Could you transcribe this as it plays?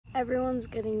Everyone's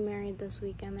getting married this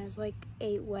weekend. There's like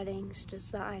 8 weddings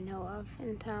just that I know of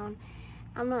in town.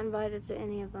 I'm not invited to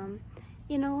any of them.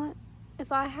 You know what?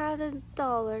 If I had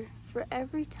 $1 for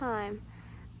every time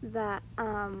that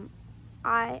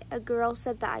a girl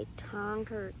said that I turned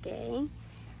her gay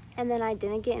and then I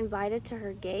didn't get invited to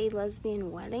her gay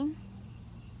lesbian wedding,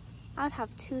 I'd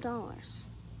have $2,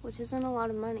 which isn't a lot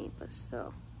of money, but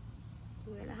still,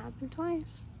 it's gonna happen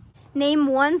twice. Name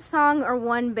one song or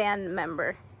one band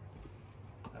member.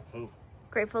 Who?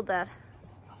 Grateful Dead.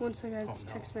 One second, I just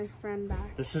text my friend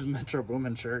back. This is Metro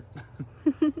Boomin' shirt.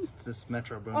 It's this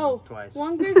Metro Boomin twice.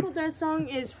 One Grateful Dead song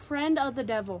is Friend of the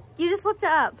Devil. You just looked it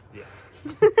up. Yeah.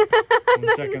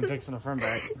 1 second, I'm texting a friend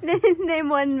back. Name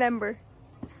one member.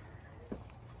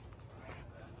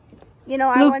 You know,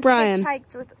 I Luke once Bryan.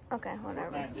 hitchhiked with... Okay,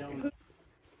 whatever.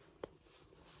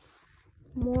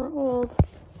 More old.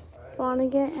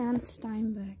 Vonnegut and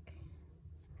Steinbeck.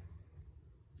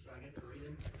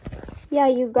 Yeah,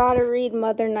 you gotta read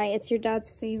Mother Night. It's your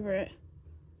dad's favorite.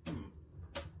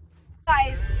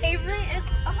 Guys, Avery is...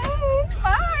 Oh,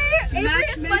 hi! Avery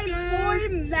is my boy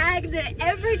magnet.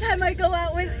 Every time I go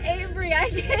out with Avery, I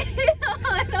get it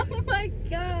on. Oh my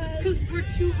god. Because we're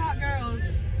 2 hot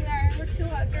girls. Yeah, we're 2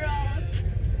 hot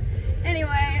girls.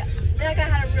 Anyway, that guy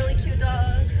had a really cute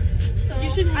dog. So You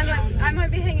should hang out with him. I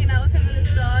might be hanging out with him and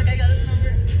his dog. I got his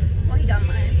number. Well, he got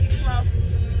mine. Well,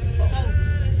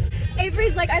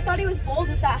 Avery's like, I thought he was bold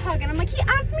with that hug. And I'm like, he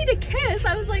asked me to kiss.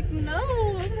 I was like, no.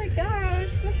 Oh my gosh,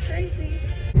 that's crazy.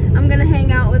 I'm gonna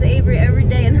hang out with Avery every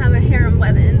day and have a harem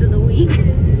by the end of the week.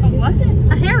 A what?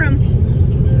 A harem.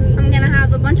 I'm gonna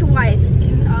have a bunch of wives,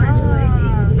 essentially.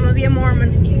 I'm gonna be a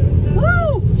Mormon.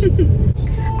 Woo!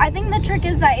 I think the trick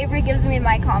is that Avery gives me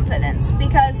my confidence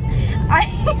because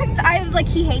I was like,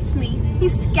 he hates me.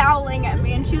 He's scowling at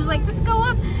me, and she was like, just go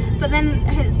up. But then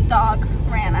his dog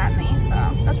ran at me, so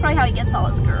that's probably how he gets all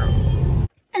his girls.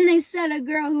 And they said a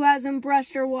girl who hasn't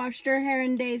brushed or washed her hair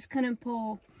in days couldn't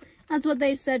pull. That's what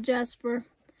they said, Jesper.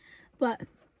 But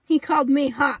he called me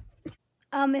hot.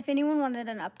 If anyone wanted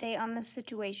an update on this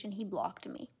situation, he blocked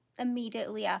me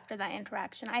immediately after that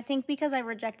interaction. I think because I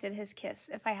rejected his kiss,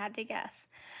 if I had to guess.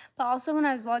 But also when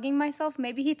I was vlogging myself,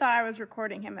 maybe he thought I was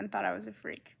recording him and thought I was a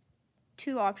freak.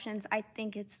 2 options. I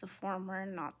think it's the former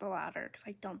and not the latter, because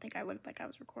I don't think I looked like I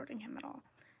was recording him at all.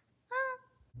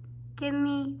 Give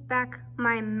me back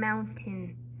my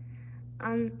mountain.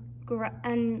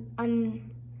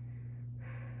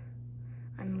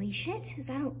 Unleash it? Is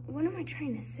that what am I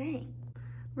trying to say?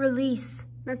 Release.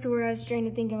 That's the word I was trying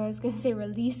to think of. I was going to say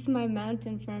release my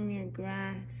mountain from your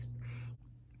grasp.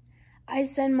 I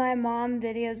send my mom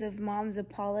videos of moms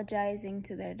apologizing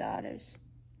to their daughters.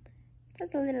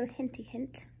 That's a little hinty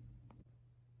hint.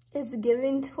 It's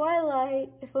giving twilight.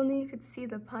 If only you could see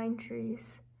the pine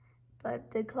trees.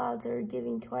 But the clouds are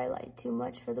giving twilight too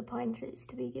much for the pine trees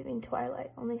to be giving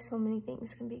twilight. Only so many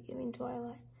things can be giving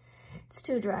twilight. It's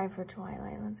too dry for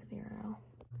twilight, let's be real.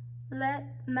 Let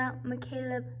Mount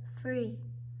McCaleb free.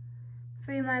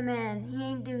 Free my man, he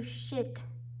ain't do shit.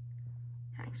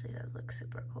 Actually, that look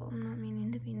super cool. I'm not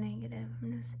meaning to be negative.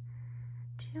 I'm just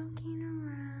joking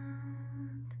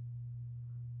around.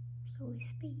 So we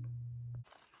speak.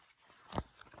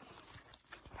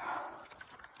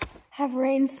 Have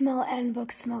rain smell and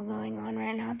book smell going on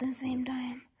right now at the same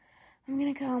time. I'm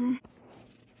gonna come.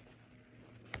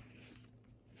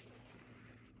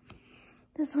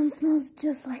 This one smells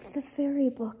just like the fairy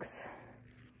books.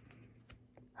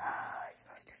 It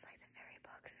smells just like the fairy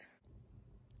books.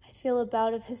 I feel a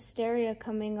bout of hysteria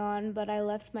coming on, but I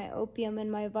left my opium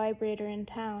and my vibrator in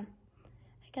town.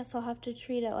 I guess I'll have to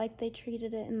treat it like they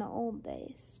treated it in the old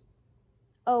days.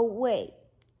 Oh wait,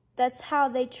 that's how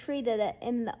they treated it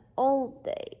in the old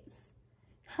days.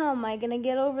 How am I gonna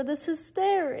get over this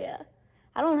hysteria?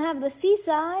 I don't have the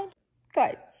seaside.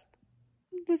 Guys,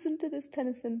 listen to this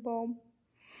Tennyson poem.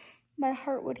 My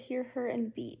heart would hear her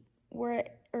and beat, were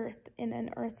it earth in an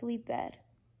earthly bed.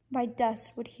 My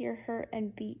dust would hear her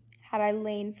and beat, had I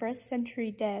lain for a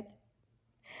century dead.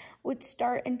 Would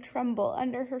start and tremble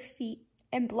under her feet,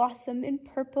 and blossom in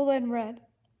purple and red.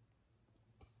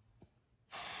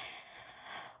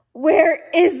 Where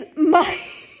is my...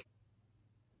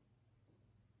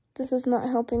 This is not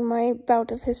helping my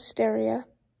bout of hysteria.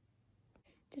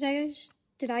 Did I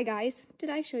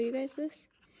show you guys this?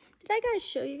 Did I guys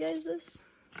show you guys this?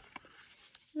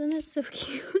 Isn't it so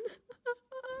cute?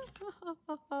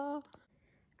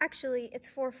 Actually, it's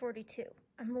 4:42.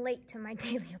 I'm late to my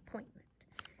daily appointment.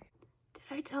 Did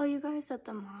I tell you guys that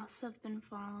the moths have been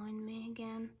following me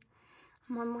again?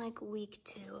 I'm on like week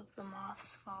 2 of the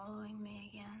moths following me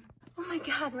again. Oh my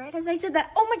god, right as I said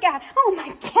that, oh my god, oh my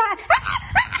god!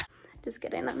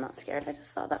 kidding. I'm not scared. I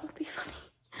just thought that would be funny.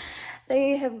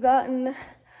 They have gotten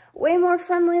way more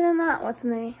friendly than that with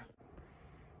me.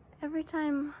 Every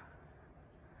time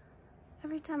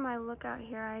I look out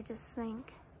here, I just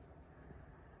think,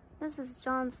 this is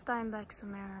John Steinbeck's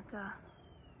America.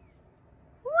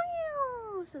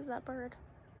 Wow, says that bird.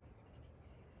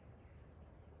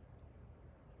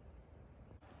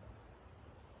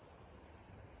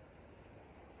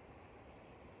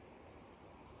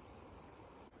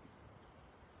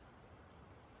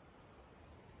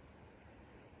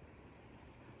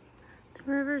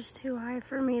 The river's too high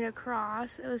for me to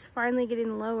cross. It was finally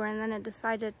getting lower, and then it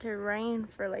decided to rain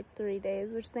for like 3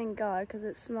 days, which thank God, because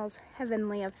it smells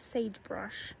heavenly of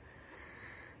sagebrush.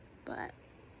 But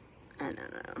I don't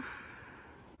know.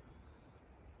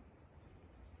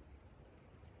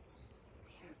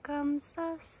 Here comes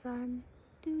the sun.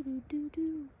 Doo doo doo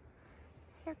doo.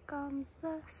 Here comes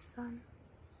the sun.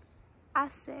 I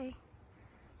say.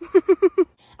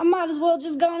 I might as well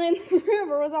just gone in the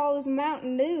river with all this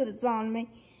Mountain Dew that's on me.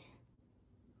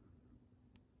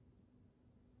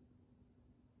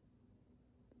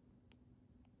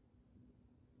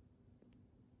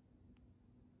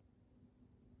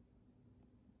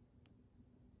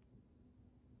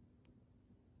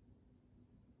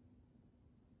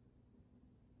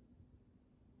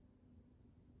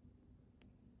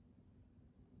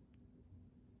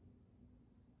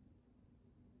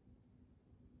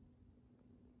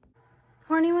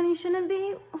 Horny when you shouldn't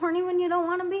be, horny when you don't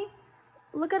want to be.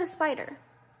 Look at a spider.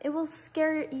 It will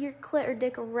scare your clit or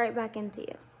dick right back into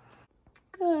you.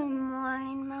 Good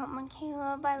morning, Mount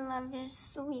Caleb. I love your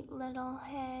sweet little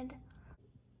head.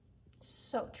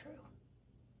 So true.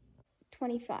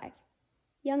 25.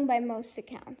 Young by most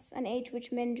accounts, an age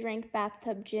which men drank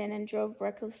bathtub gin and drove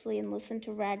recklessly and listened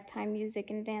to ragtime music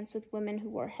and danced with women who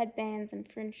wore headbands and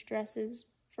fringed dresses.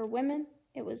 For women,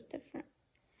 it was different.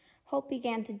 Hope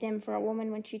began to dim for a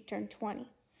woman when she turned 20.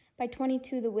 By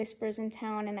 22, the whispers in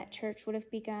town and at church would have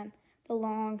begun, the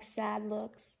long, sad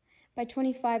looks. By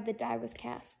 25, the die was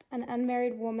cast. An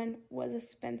unmarried woman was a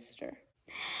spinster.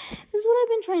 This is what I've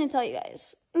been trying to tell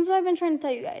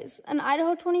you guys. An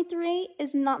Idaho 23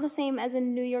 is not the same as a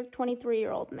New York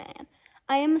 23-year-old man.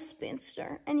 I am a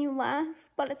spinster, and you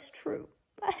laugh, but it's true.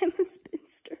 I am a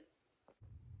spinster.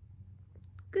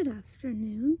 Good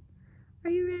afternoon. Are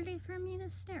you ready for me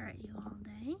to stare at you all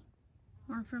day?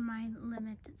 Or for my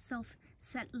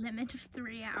self-set limit of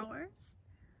 3 hours?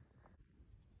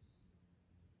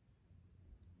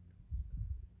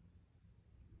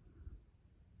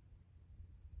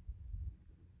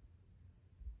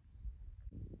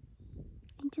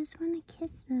 I just want to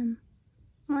kiss them.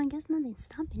 Well, I guess nothing's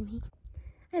stopping me.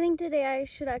 I think today I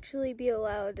should actually be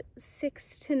allowed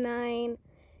 6 to 9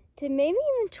 to maybe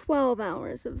even 12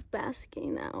 hours of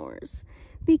basking hours,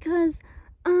 because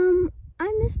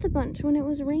I missed a bunch when it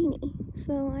was rainy,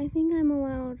 so I think I'm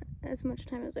allowed as much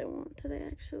time as I want today,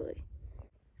 actually.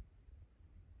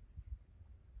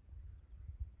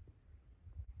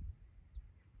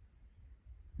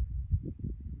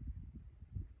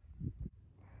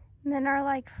 Men are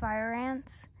like fire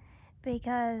ants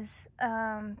because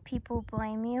people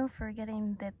blame you for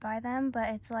getting bit by them, but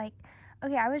it's like,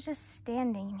 okay, I was just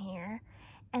standing here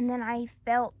and then I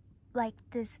felt like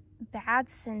this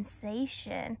bad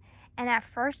sensation, and at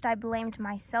first I blamed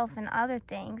myself and other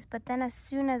things, but then as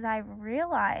soon as I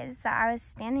realized that I was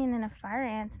standing in a fire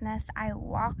ant's nest, I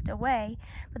walked away.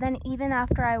 But then even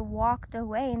after I walked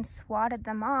away and swatted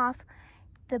them off,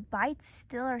 the bites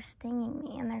still are stinging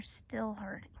me and they're still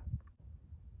hurting.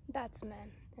 That's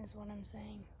men, is what I'm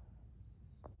saying.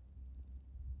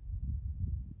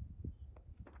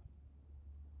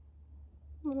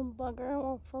 Little bugger, I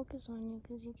won't focus on you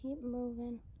because you keep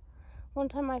moving. One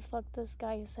time I fucked this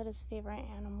guy who said his favorite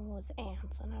animal was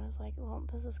ants, and I was like, well,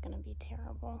 this is gonna be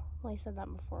terrible. Well, he said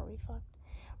that before we fucked.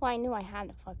 Well, I knew I had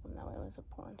to fuck him though. It was a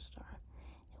porn star.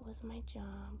 It was my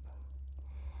job.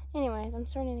 Anyways, I'm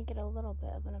starting to get a little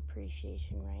bit of an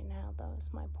appreciation right now, though.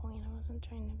 That's my point. I wasn't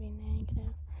trying to be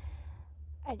negative.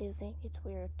 I do think it's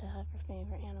weird to have your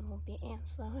favorite animal be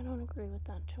ants, though. I don't agree with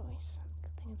that choice.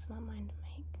 Good thing it's not mine to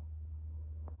make.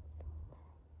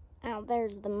 Out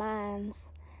there's the mines.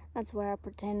 That's where I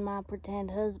pretend my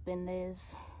pretend husband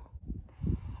is.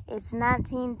 It's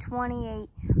 1928.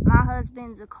 My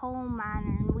husband's a coal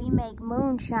miner, and we make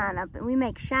moonshine up, and we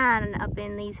make shine up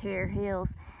in these here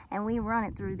hills, and we run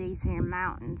it through these here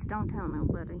mountains. Don't tell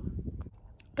nobody.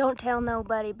 Don't tell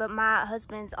nobody, but my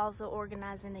husband's also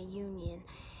organizing a union,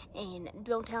 And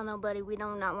don't tell nobody, we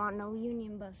do not want no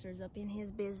union busters up in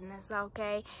his business,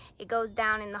 okay? It goes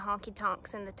down in the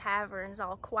honky-tonks and the taverns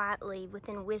all quietly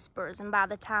within whispers, and by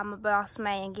the time a boss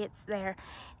man gets there,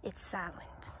 it's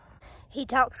silent. He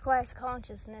talks class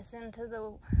consciousness into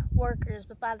the workers,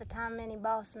 but by the time any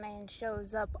boss man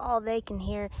shows up, all they can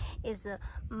hear is a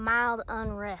mild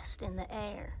unrest in the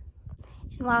air.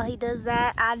 And while he does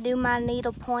that, I do my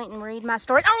needlepoint and read my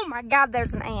stories. Oh my God,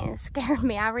 there's an ant. It scared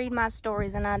me. I read my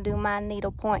stories and I do my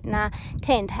needlepoint and I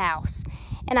tend house.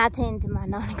 And I tend to my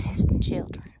non-existent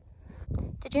children.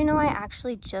 Did you know I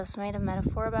actually just made a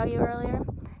metaphor about you earlier?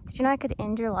 Did you know I could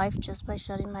end your life just by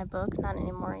shutting my book? Not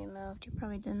anymore, you moved. You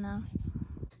probably didn't know.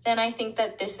 Then I think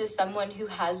that this is someone who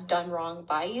has done wrong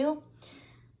by you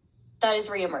that is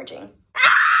re-emerging.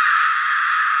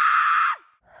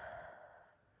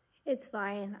 It's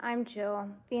fine. I'm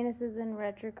chill. Venus is in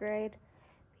retrograde.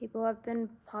 People have been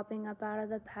popping up out of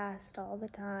the past all the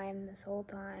time, this whole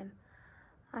time.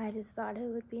 I just thought it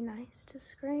would be nice to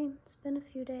scream. It's been a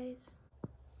few days.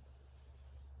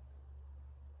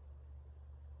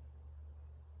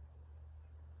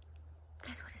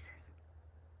 Guys, what is this?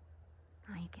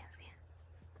 Oh, you can't see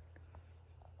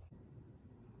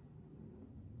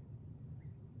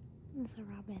it. It's a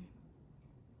robin.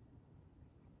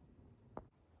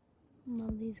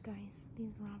 Love these guys,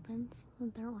 these robins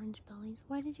with their orange bellies.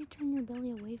 Why did you turn your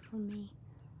belly away from me?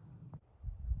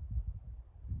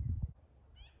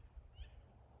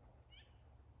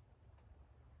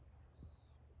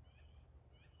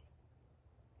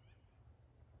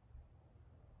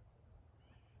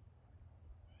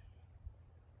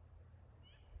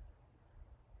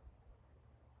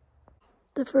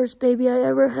 The first baby I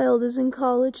ever held is in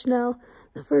college now.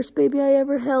 The first baby I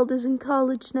ever held is in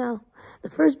college now. The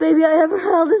first baby I ever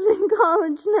held is in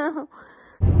college now.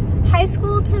 High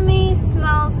school to me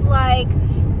smells like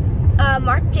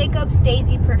Marc Jacobs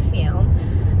Daisy perfume,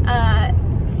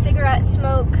 cigarette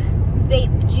smoke,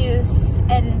 vape juice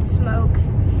and smoke,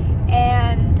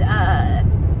 and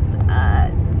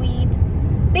weed.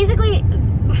 Basically,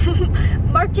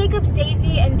 Marc Jacobs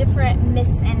Daisy and different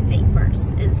mists and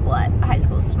vapors is what high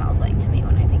school smells like to me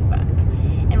when I think back.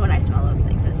 And when I smell those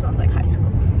things, it smells like high school.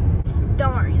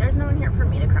 Don't worry, there's no one here for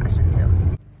me to crash into.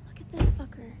 Look at this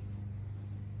fucker.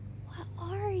 What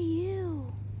are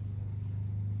you?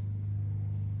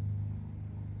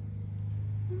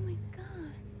 Oh my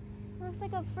God. Looks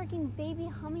like a freaking baby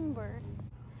hummingbird.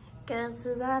 Guess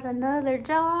who's at another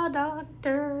jaw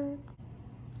doctor?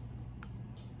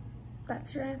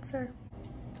 That's your answer.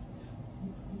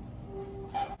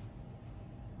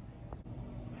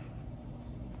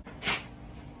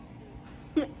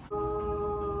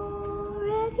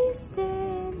 Already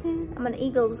standing. I'm an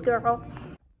Eagles girl.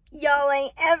 Y'all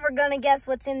ain't ever gonna guess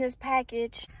what's in this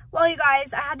package. Well, you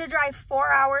guys, I had to drive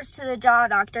 4 hours to the jaw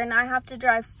doctor and I have to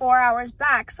drive 4 hours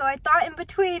back. So I thought in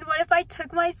between, what if I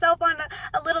took myself on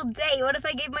a little date? What if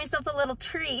I gave myself a little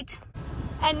treat?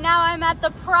 And now I'm at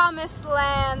the promised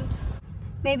land.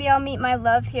 Maybe I'll meet my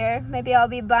love here. Maybe I'll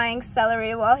be buying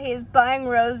celery while he's buying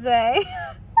rosé.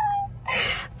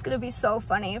 It's gonna be so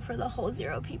funny for the whole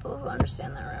 0 people who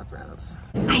understand that reference.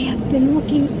 I have been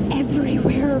looking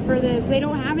everywhere for this. They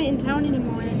don't have it in town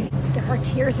anymore. There are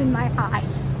tears in my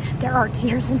eyes. There are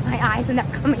tears in my eyes and they're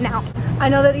coming out. I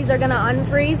know that these are gonna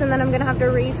unfreeze and then I'm gonna have to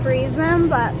refreeze them,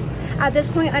 but at this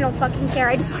point I don't fucking care.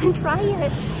 I just wanna try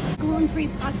it. Gluten-free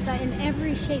pasta in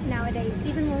every shape nowadays,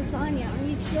 even lasagna. Are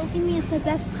you joking me? It's the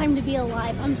best time to be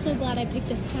alive. I'm so glad I picked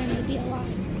this time to be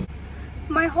alive.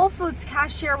 My Whole Foods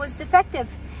cashier was defective.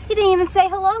 He didn't even say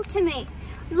hello to me,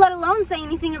 let alone say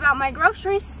anything about my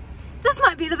groceries. This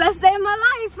might be the best day of my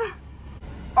life.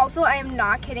 Also, I am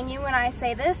not kidding you when I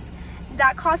say this.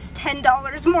 That costs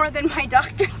 $10 more than my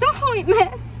doctor's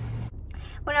appointment.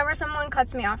 Whenever someone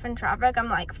cuts me off in traffic, I'm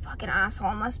like, fucking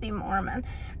asshole, must be Mormon.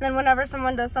 And then whenever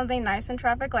someone does something nice in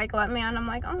traffic, like let me on, I'm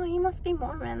like, oh, he must be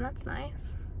Mormon, that's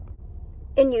nice.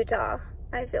 In Utah,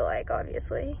 I feel like,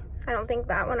 obviously. I don't think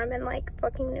that when I'm in like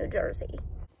fucking New Jersey.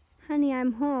 Honey,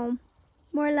 I'm home.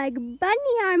 More like,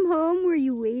 Bunny, I'm home. Were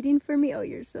you waiting for me? Oh,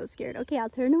 you're so scared. Okay, I'll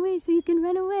turn away so you can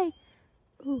run away.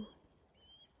 Ooh,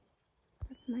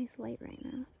 that's a nice light right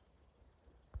now.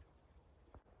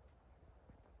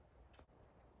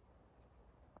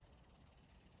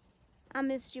 I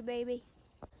missed you, baby.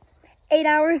 8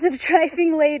 hours of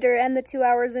driving later and the 2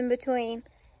 hours in between.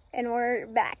 And we're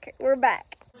back. We're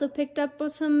back. Also picked up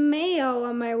some mail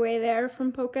on my way there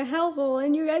from Poca Hellhole,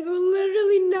 and you guys will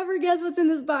literally never guess what's in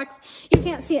this box. You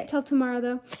can't see it till tomorrow,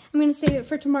 though. I'm going to save it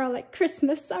for tomorrow, like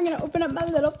Christmas. So I'm going to open up my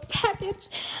little package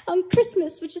on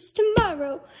Christmas, which is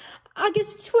tomorrow,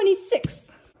 August 26th.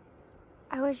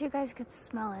 I wish you guys could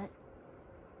smell it.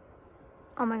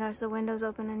 Oh my gosh, the window's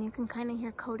open and you can kind of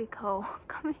hear Cody Co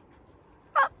coming.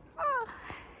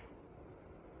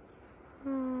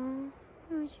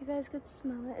 I wish you guys could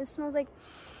smell it. It smells like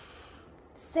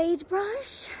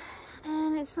sagebrush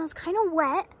and it smells kind of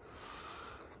wet.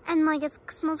 And like it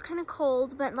smells kind of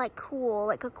cold, but like cool,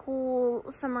 like a cool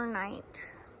summer night.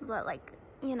 But like,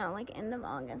 you know, like end of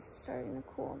August, it's starting to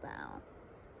cool down.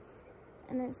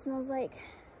 And it smells like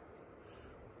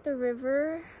the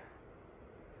river.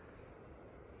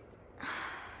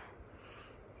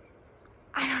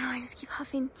 I don't know, I just keep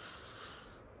huffing.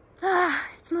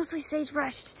 It's mostly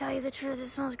sagebrush, to tell you the truth. It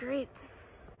smells great.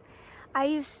 I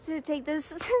used to take this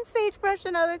sagebrush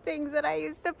and other things and I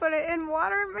used to put it in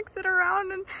water and mix it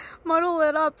around and muddle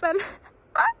it up. And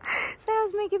so I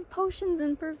was making potions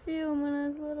and perfume when I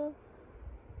was little.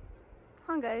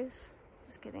 Huh, guys?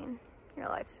 Just kidding. Your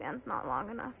lifespan's not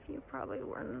long enough. You probably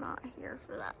were not here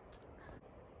for that.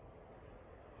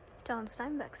 John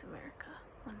Steinbeck's America,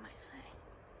 one might say.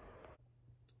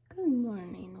 Good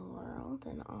morning, world,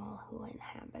 and all who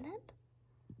inhabit it.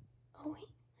 Oh wait,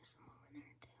 there's some over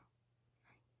there too.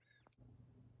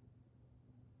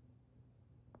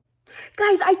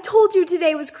 Guys, I told you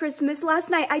today was Christmas. Last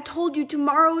night I told you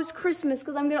tomorrow is Christmas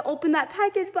because I'm going to open that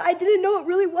package, but I didn't know it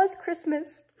really was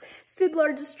Christmas.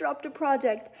 Fiddler just dropped a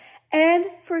project, and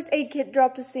First Aid Kit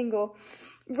dropped a single.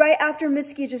 Right after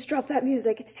Mitski just dropped that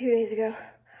music 2 days ago.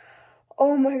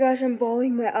 Oh my gosh, I'm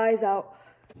bawling my eyes out.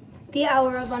 The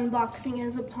hour of unboxing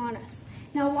is upon us.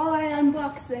 Now, while I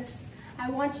unbox this, I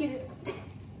want you to...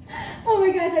 Oh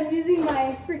my gosh, I'm using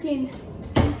my freaking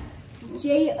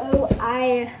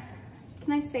JOI...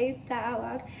 Can I say that out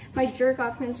loud? My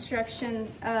jerk-off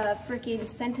instruction, freaking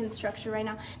sentence structure right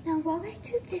now. Now, while I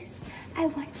do this, I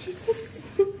want you to...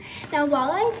 Now,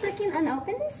 while I freaking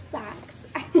unopen this box,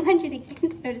 I want you to...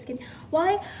 No, just kidding. While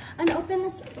I unopen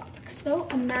this box, though,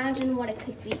 imagine what it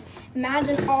could be.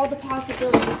 Imagine all the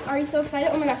possibilities. Are you so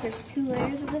excited? Oh my gosh, there's 2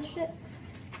 layers of this shit.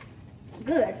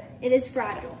 Good. It is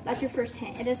fragile. That's your first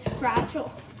hint. It is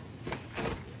fragile.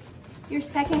 Your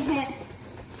second hint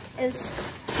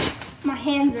is... My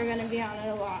hands are gonna be on it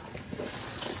a lot.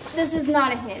 This is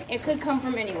not a hint. It could come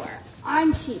from anywhere.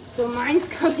 I'm cheap, so mine's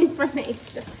coming from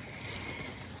Asia.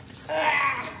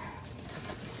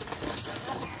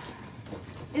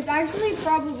 It's actually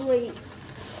probably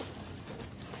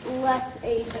less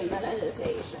Asian than it is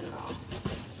Asian, though.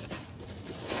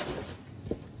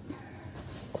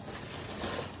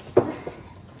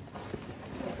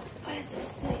 What does this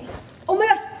say? Oh my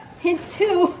gosh! Hint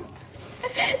 2.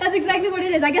 That's exactly what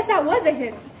it is. I guess that was a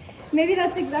hint. Maybe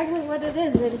that's exactly what it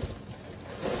is.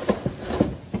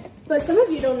 But some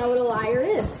of you don't know what a liar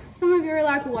is. Some of you are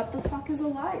like, what the fuck is a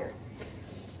liar?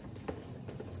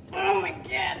 Oh my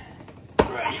god.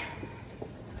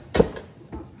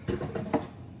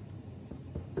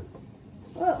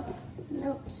 Whoa, there's a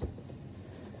note.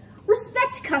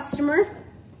 Respect, customer.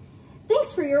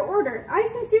 Thanks for your order. I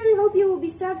sincerely hope you will be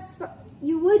satisfied.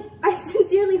 I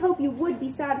sincerely hope you would be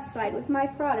satisfied with my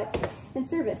product and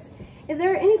service. If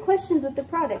there are any questions with the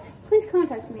product, please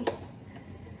contact me.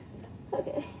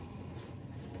 Okay.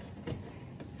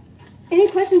 Any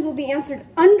questions will be answered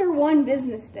under 1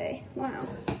 business day. Wow.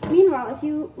 Meanwhile, if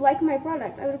you like my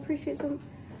product, I would appreciate some...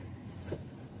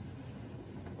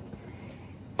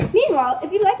 Meanwhile,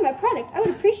 if you like my product, I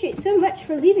would appreciate so much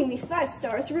for leaving me 5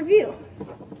 stars review.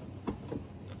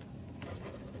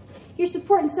 Your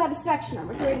support and satisfaction are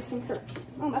my greatest encouragement.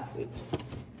 Oh, that's sweet.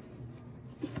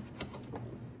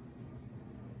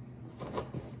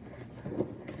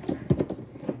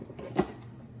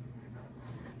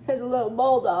 There's a little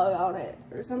bulldog on it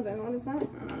or something. What is that? I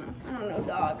don't know. I don't know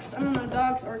dogs. I don't know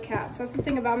dogs or cats. That's the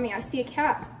thing about me. I see a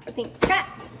cat, I think cat.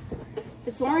 If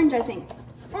it's orange, I think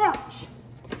orange.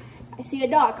 I see a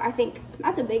dog, I think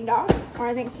that's a big dog. Or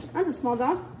I think that's a small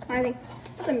dog. Or I think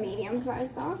that's a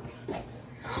medium-sized dog.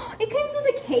 It comes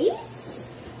with a case?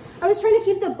 I was trying to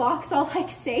keep the box all like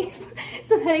safe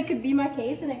so that it could be my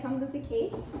case, and it comes with a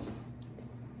case.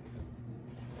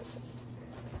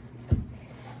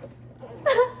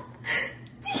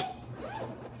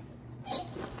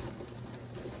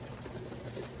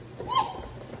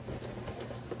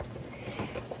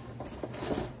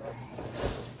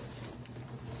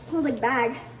 It smells like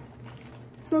bag.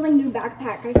 It smells like new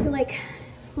backpack. I feel like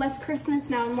less Christmas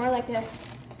now and more like a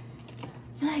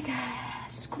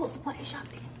school supply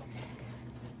shopping.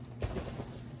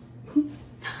 I'm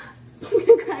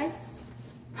gonna cry.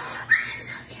 It's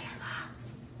so beautiful.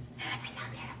 It's so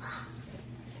beautiful.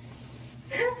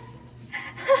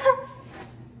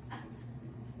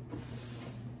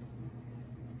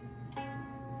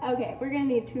 Okay, we're gonna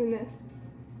need to tune this.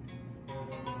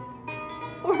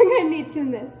 Or we're gonna need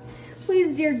tune this.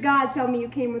 Please, dear God, tell me you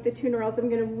came with a tuner or else I'm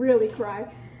gonna really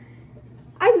cry.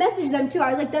 I messaged them too. I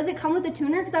was like, does it come with a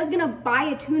tuner? Because I was gonna buy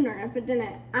a tuner if it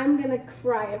didn't. I'm gonna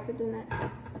cry if it didn't.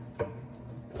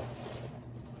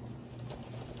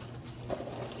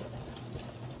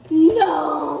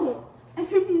 No! I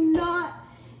did not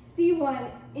see one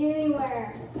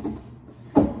anywhere.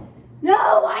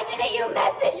 No, why didn't you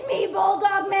message me,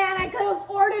 Bulldog Man? I could have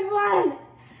ordered one.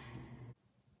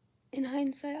 In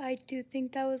hindsight, I do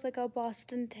think that was like a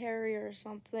Boston Terrier or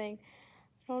something.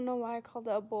 I don't know why I called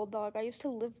it a bulldog. I used to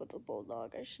live with a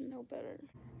bulldog. I should know better.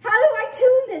 How do I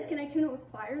tune this? Can I tune it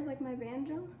with pliers like my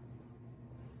banjo?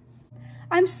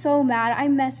 I'm so mad. I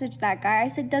messaged that guy. I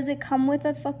said, does it come with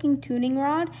a fucking tuning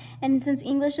rod? And since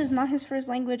English is not his first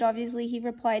language, obviously, he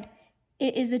replied,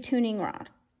 it is a tuning rod.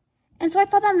 And so I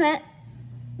thought that meant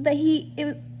that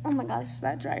oh my gosh,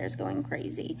 that dryer's going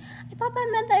crazy. I thought that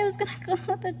meant that it was gonna come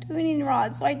with a tuning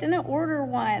rod, so I didn't order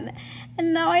one.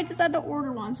 And now I just had to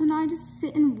order one. So now I just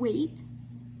sit and wait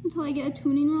until I get a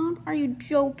tuning rod? Are you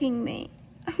joking me?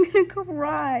 I'm gonna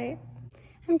cry.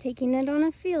 I'm taking it on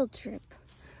a field trip.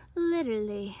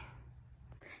 Literally.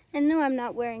 And no, I'm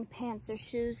not wearing pants or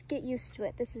shoes. Get used to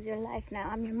it. This is your life now.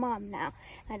 I'm your mom now.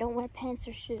 I don't wear pants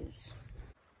or shoes.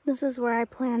 This is where I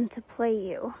plan to play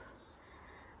you.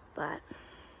 But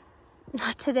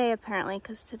not today, apparently,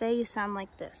 because today you sound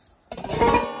like this.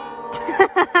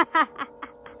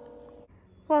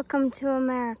 Welcome to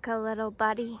America, little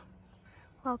buddy.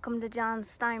 Welcome to John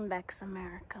Steinbeck's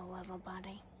America, little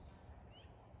buddy.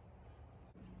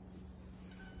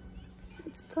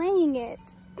 It's playing it.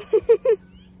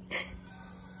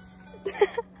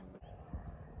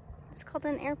 It's called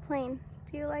an airplane.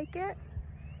 Do you like it?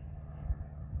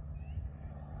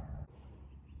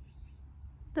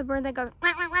 The bird that goes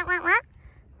wah, wah, wah, wah, wah.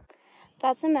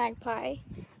 That's a magpie.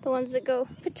 The ones that go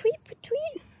patweet,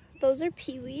 patweet, those are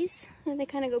peewees. And they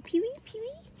kind of go peewee,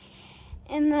 peewee.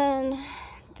 And then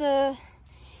the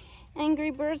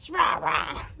angry birds, rah,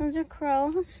 rah. Those are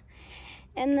crows.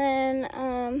 And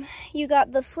then you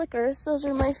got the flickers. Those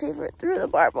are my favorite. Through the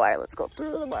barbed wire. Let's go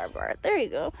through the barbed wire. There you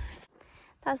go.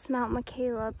 That's Mount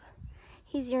McCaleb.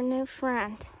 He's your new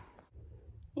friend.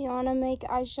 You want to make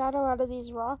eyeshadow out of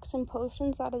these rocks and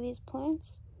potions out of these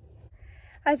plants?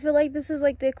 I feel like this is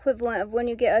like the equivalent of when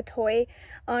you get a toy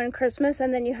on Christmas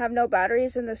and then you have no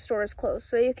batteries and the store is closed,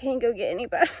 so you can't go get any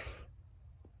batteries.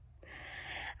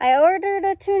 I ordered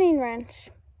a tuning wrench.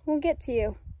 We'll get to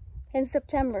you in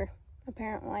September,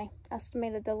 apparently.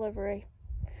 Estimated delivery.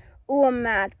 Oh, I'm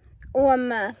mad. Oh, I'm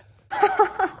mad.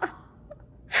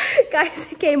 Guys,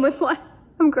 it came with one.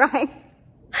 I'm crying.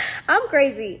 I'm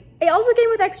crazy. It also came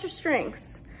with extra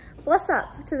strings. Bless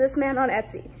up to this man on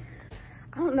Etsy.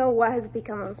 I don't know what has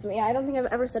become of me. I don't think I've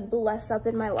ever said bless up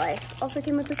in my life. Also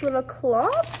came with this little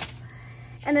cloth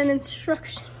and an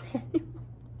instruction manual.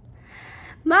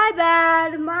 My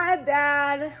bad, my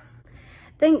bad.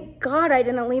 Thank God I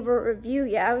didn't leave a review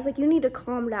yet. I was like, you need to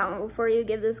calm down before you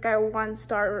give this guy a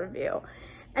 1-star review.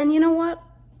 And you know what?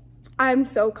 I'm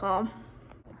so calm.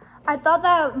 I thought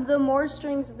that the more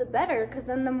strings, the better, because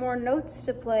then the more notes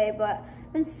to play, but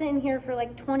I've been sitting here for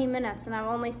like 20 minutes and I've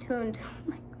only tuned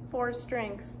like 4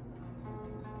 strings.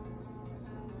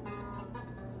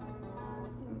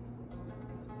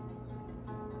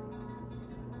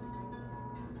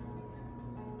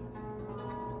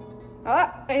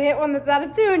 Oh, I hit one that's out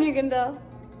of tune, you can tell.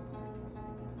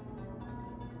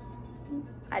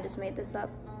 I just made this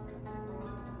up.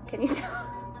 Can you tell?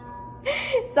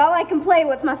 It's all I can play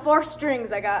with my 4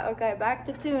 strings I got. Okay, back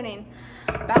to tuning.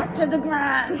 Back to the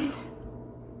grind.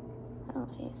 Oh,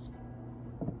 jeez.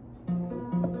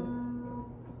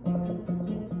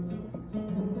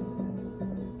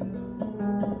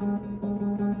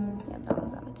 Yeah, that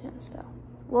one's out of tune still.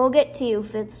 We'll get to you,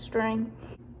 5th string.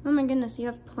 Oh my goodness, you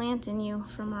have plant in you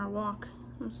from our walk.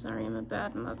 I'm sorry, I'm a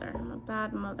bad mother. I'm a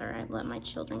bad mother. I let my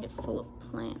children get full of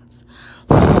plants.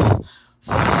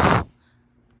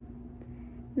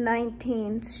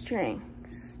 19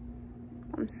 strings.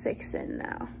 I'm 6 in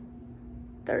now.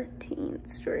 13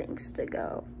 strings to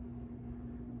go.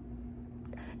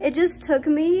 It just took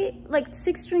me, like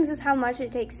 6 strings is how much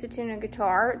it takes to tune a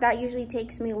guitar. That usually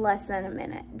takes me less than a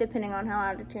minute, depending on how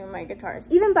out of tune my guitar is.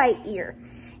 Even by ear,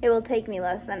 it will take me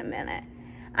less than a minute.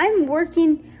 I'm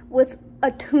working with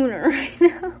a tuner right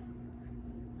now.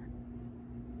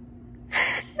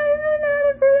 I've been at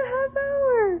it for a half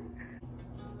hour.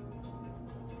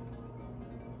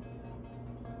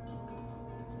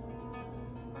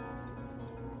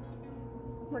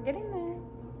 We're getting there.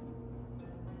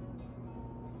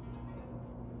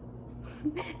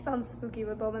 Sounds spooky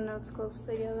with all the notes close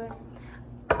together.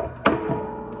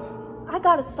 I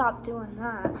gotta stop doing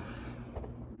that.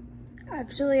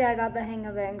 Actually, I got the hang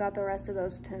of it and got the rest of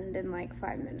those tuned in like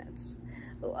 5 minutes.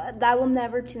 I will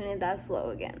never tune it that slow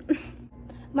again.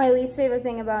 My least favorite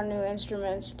thing about new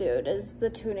instruments, dude, is the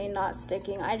tuning not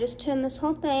sticking. I just tuned this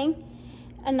whole thing,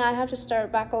 and now I have to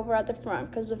start back over at the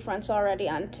front because the front's already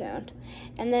untuned.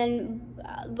 And then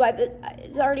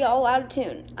it's already all out of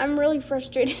tune. I'm really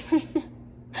frustrated right now.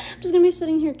 I'm just gonna be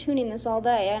sitting here tuning this all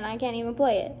day, and I can't even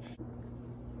play it.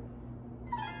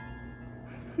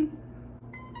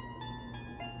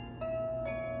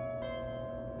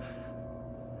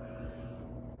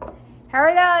 Here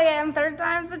we go again, 3rd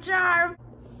time's the charm.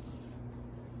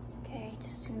 Okay,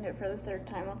 just tuned it for the 3rd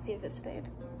time. Let's see if it stayed.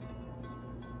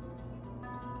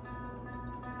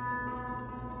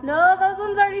 No, those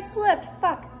ones already slipped,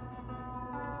 fuck.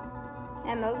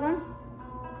 And those ones?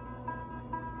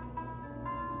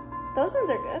 Those ones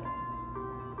are good.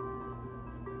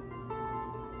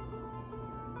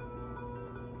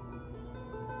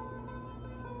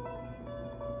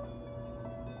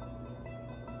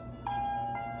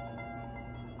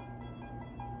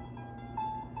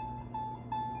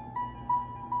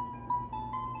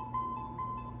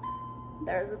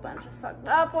 There's a bunch of fucked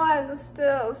up ones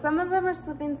still. Some of them are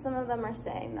slipping, some of them are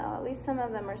staying though. At least some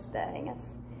of them are staying.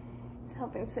 It's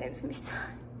helping save me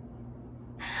time.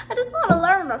 I just want to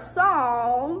learn a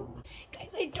song.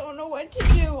 Guys, I don't know what to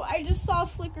do. I just saw a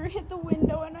flicker hit the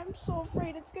window and I'm so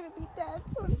afraid it's gonna be dead,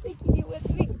 so I'm taking you with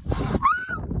me.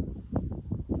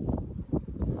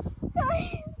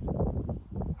 Guys.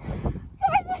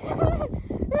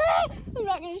 I'm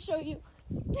not gonna show you.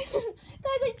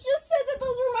 Guys, I just said that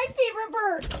those were my favorite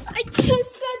birds. I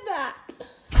just said that.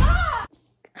 Ah!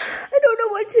 I don't know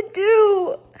what to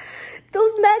do.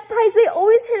 Those magpies, they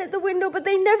always hit at the window, but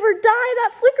they never die.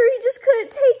 That flicker, he just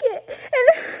couldn't take it. And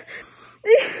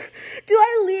do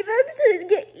I leave him to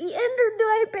get eaten or do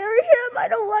I bury him? I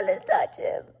don't want to touch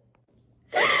him.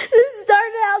 This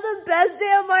started out the best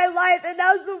day of my life, and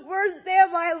that was the worst day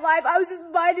of my life. I was just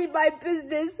minding my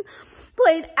business,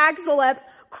 playing Axel F,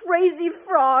 Crazy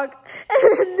Frog,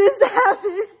 and then this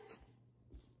happened.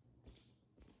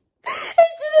 It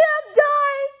shouldn't have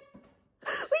died.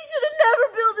 We should have never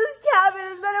built this cabin,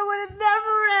 and then I would have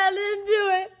never ran into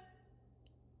it.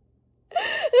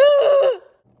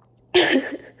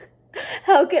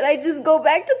 How can I just go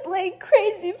back to playing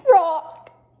Crazy Frog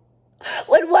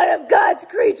when one of God's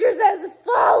creatures has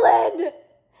fallen?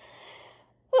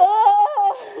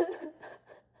 Oh,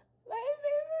 my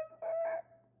favorite bird.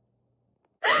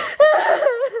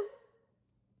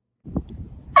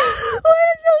 One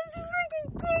of those freaking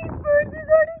king's birds is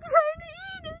already trying to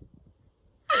eat it.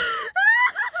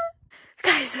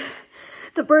 Guys,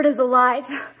 the bird is alive.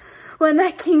 When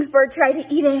that king's bird tried to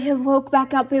eat it, it woke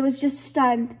back up. It was just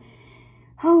stunned.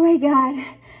 Oh my God.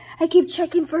 I keep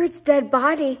checking for its dead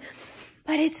body,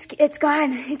 but it's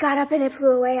gone. It got up and it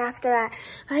flew away after that.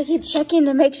 I keep checking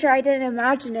to make sure I didn't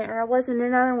imagine it or it wasn't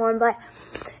another one, but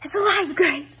it's alive,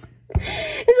 guys.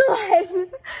 It's alive.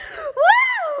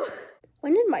 Woo!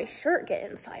 When did my shirt get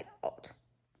inside out?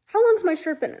 How long's my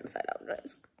shirt been inside out,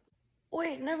 guys?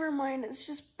 Wait, never mind. It's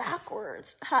just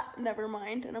backwards. Ha, never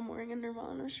mind. And I'm wearing a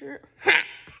Nirvana shirt.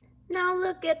 Now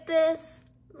look at this.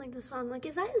 Like the song, like,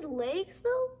 is that his legs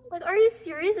though? Like, are you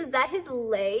serious? Is that his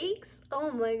legs?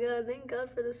 Oh my God, thank God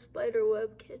for the spider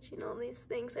web catching all these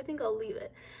things. I think I'll leave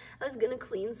it. I was gonna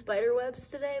clean spider webs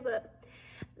today, but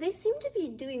they seem to be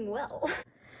doing well.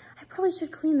 I probably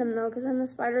should clean them though, because then the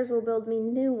spiders will build me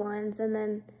new ones,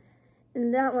 and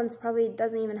that one's probably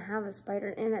doesn't even have a spider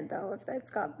in it though, if it's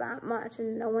got that much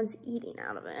and no one's eating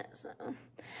out of it, so.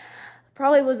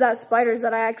 Probably was that spiders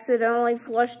that I accidentally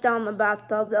flushed down the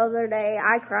bathtub the other day.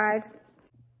 I cried.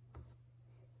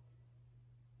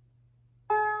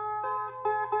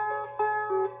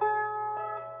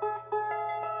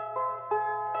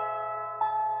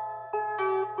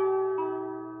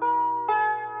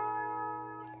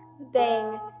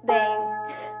 Bang,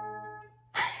 bang.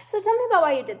 So tell me about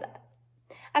why you did that.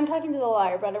 I'm talking to the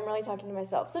lyre, but I'm really talking to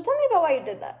myself. So tell me about why you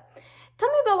did that. Tell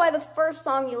me about why the first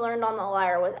song you learned on the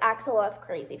lyre was Axel F,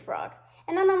 Crazy Frog.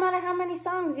 And then no matter how many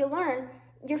songs you learn,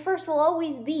 your first will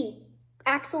always be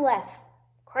Axel F,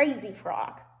 Crazy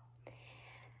Frog.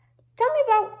 Tell me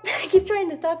about, I keep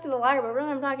trying to talk to the lyre, but really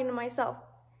I'm talking to myself.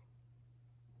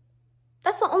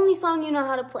 That's the only song you know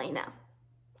how to play now.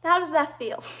 How does that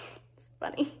feel? It's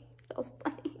funny. It feels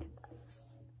funny.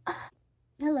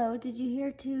 Hello, did you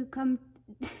hear to come?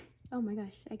 Oh my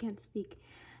gosh, I can't speak.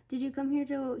 Did you come here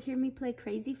to hear me play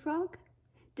Crazy Frog?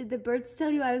 Did the birds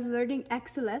tell you I was learning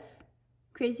Axel F,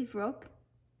 Crazy Frog?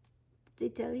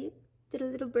 Did they tell you? Did a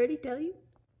little birdie tell you?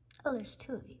 Oh, there's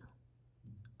two of you.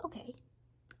 Okay.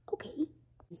 Okay.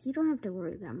 So you don't have to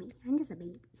worry about me. I'm just a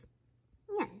baby.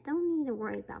 Yeah, don't need to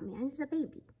worry about me. I'm just a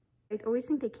baby. I always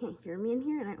think they can't hear me in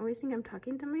here, and I always think I'm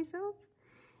talking to myself.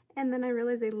 And then I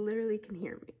realize they literally can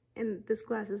hear me. And this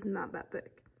glass is not that big.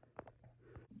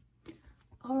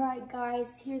 Alright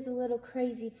guys, here's a little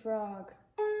crazy frog.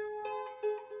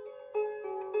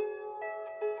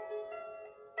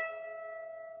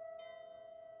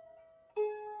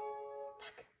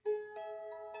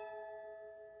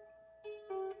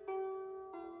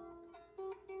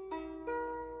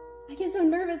 I get so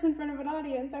nervous in front of an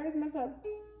audience. I always mess up.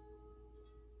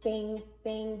 Bing,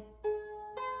 bing.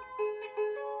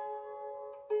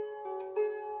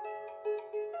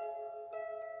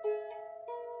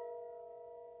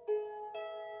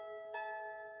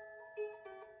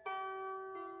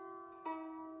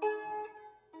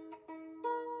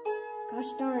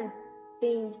 Gosh darn.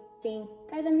 Bing, bing.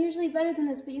 Guys, I'm usually better than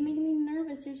this, but you're making me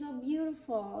nervous. You're so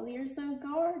beautiful. You're so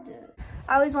gorgeous.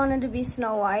 I always wanted to be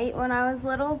Snow White when I was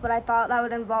little, but I thought that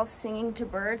would involve singing to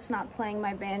birds, not playing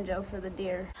my banjo for the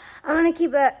deer. I'm gonna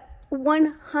keep it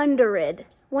 100.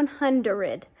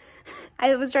 100.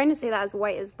 I was trying to say that as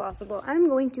white as possible. I'm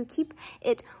going to keep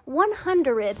it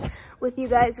 100 with you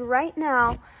guys right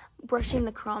now, brushing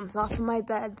the crumbs off of my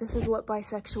bed. This is what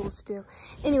bisexuals do.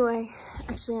 Anyway,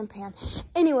 actually I'm pan.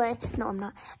 Anyway, no I'm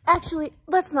not. Actually,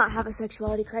 let's not have a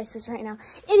sexuality crisis right now.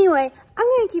 Anyway,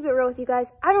 I'm gonna keep it real with you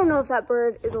guys. I don't know if that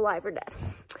bird is alive or dead.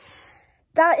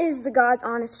 That is the God's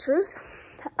honest truth.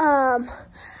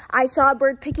 I saw a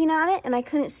bird picking at it and I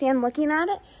couldn't stand looking at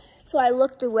it, so I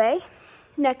looked away.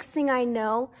 Next thing I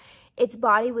know, its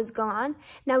body was gone.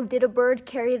 Now, did a bird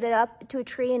carry it up to a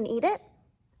tree and eat it?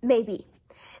 Maybe.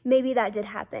 Maybe that did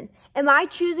happen. Am I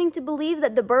choosing to believe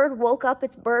that the bird woke up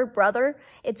its bird brother,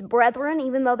 its brethren,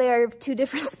 even though they are of two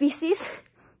different species?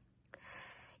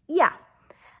 Yeah,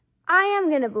 I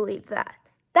am gonna believe that.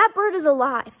 That bird is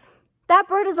alive. That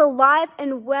bird is alive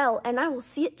and well, and I will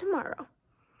see it tomorrow.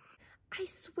 I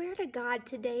swear to God,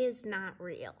 today is not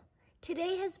real.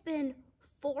 Today has been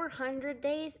 400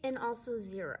 days and also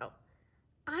 0.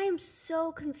 I am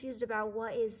so confused about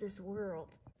what is this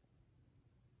world.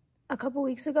 A couple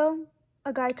weeks ago,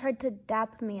 a guy tried to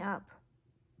dap me up.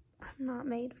 I'm not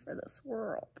made for this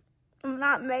world. I'm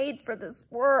not made for this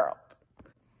world.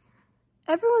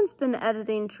 Everyone's been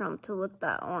editing Trump to look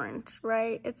that orange,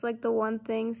 right? It's like the one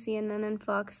thing CNN and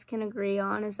Fox can agree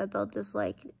on is that they'll just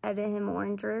like edit him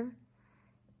oranger,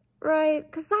 right?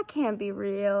 Because that can't be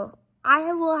real.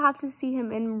 I will have to see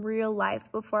him in real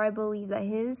life before I believe that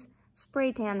his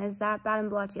spray tan is that bad and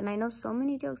blotchy. And I know so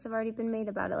many jokes have already been made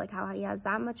about it, like how he has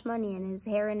that much money and his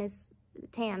hair and his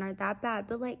tan are that bad.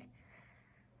 But like,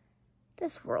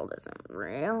 this world isn't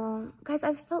real. Guys,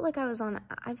 I felt like I'm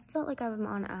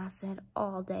on acid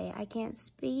all day. I can't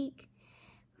speak.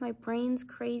 My brain's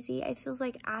crazy. It feels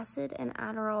like acid and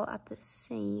Adderall at the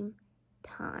same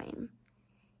time.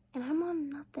 And I'm on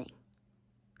nothing.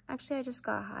 Actually, I just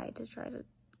got high to try to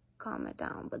calm it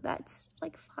down, but that's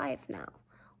like 5 now.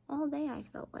 All day I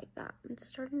felt like that. It's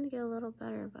starting to get a little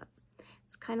better, but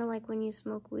it's kind of like when you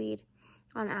smoke weed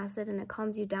on acid and it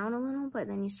calms you down a little, but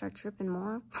then you start tripping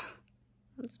more.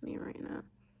 That's me right now.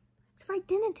 As if I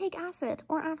didn't take acid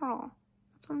or Adderall.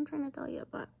 That's what I'm trying to tell you,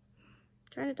 but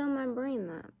I'm trying to tell my brain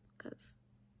that, because,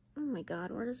 oh my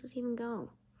God, where does this even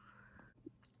go?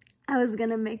 I was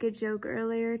gonna make a joke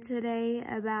earlier today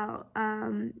about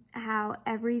how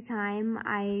every time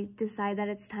I decide that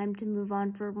it's time to move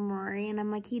on for Maury, and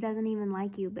I'm like, he doesn't even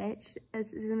like you, bitch.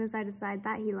 As soon as I decide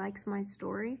that, he likes my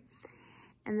story.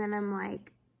 And then I'm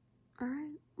like, all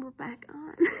right, we're back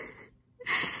on.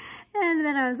 And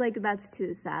then I was like, that's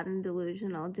too sad and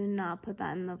delusional. Do not put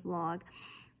that in the vlog.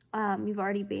 You've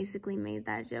already basically made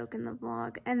that joke in the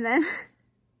vlog. And then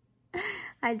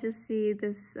I just see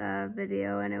this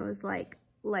video and it was like,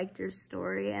 liked your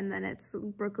story, and then it's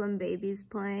Brooklyn Babies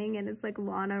playing, and it's like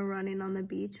Lana running on the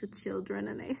beach with children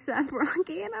and A$AP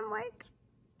Rocky, and I'm like,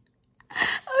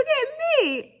 okay,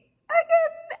 me.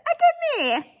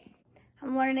 Okay, me.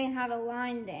 I'm learning how to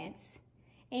line dance.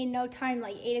 Ain't no time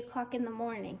like 8 o'clock in the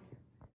morning.